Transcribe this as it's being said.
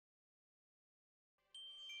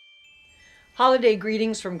Holiday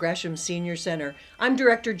greetings from Gresham Senior Center. I'm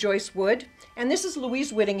Director Joyce Wood, and this is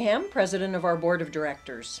Louise Whittingham, President of our Board of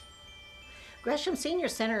Directors. Gresham Senior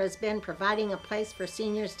Center has been providing a place for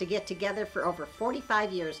seniors to get together for over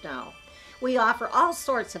 45 years now. We offer all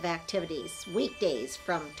sorts of activities, weekdays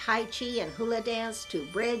from Tai Chi and hula dance to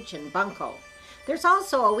bridge and bunco. There's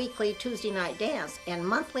also a weekly Tuesday night dance and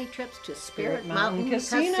monthly trips to Spirit Mountain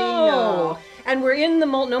Casino. And we're in the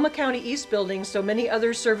Multnomah County East Building, so many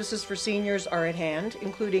other services for seniors are at hand,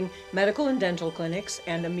 including medical and dental clinics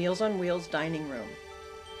and a Meals on Wheels dining room.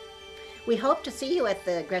 We hope to see you at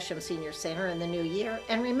the Gresham Senior Center in the new year,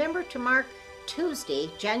 and remember to mark Tuesday,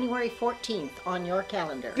 January 14th on your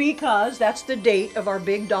calendar. Because that's the date of our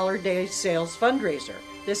Big Dollar Day Sales fundraiser.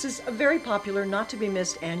 This is a very popular,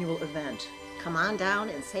 not-to-be-missed annual event. Come on down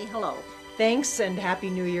and say hello. Thanks and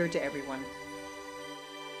Happy New Year to everyone.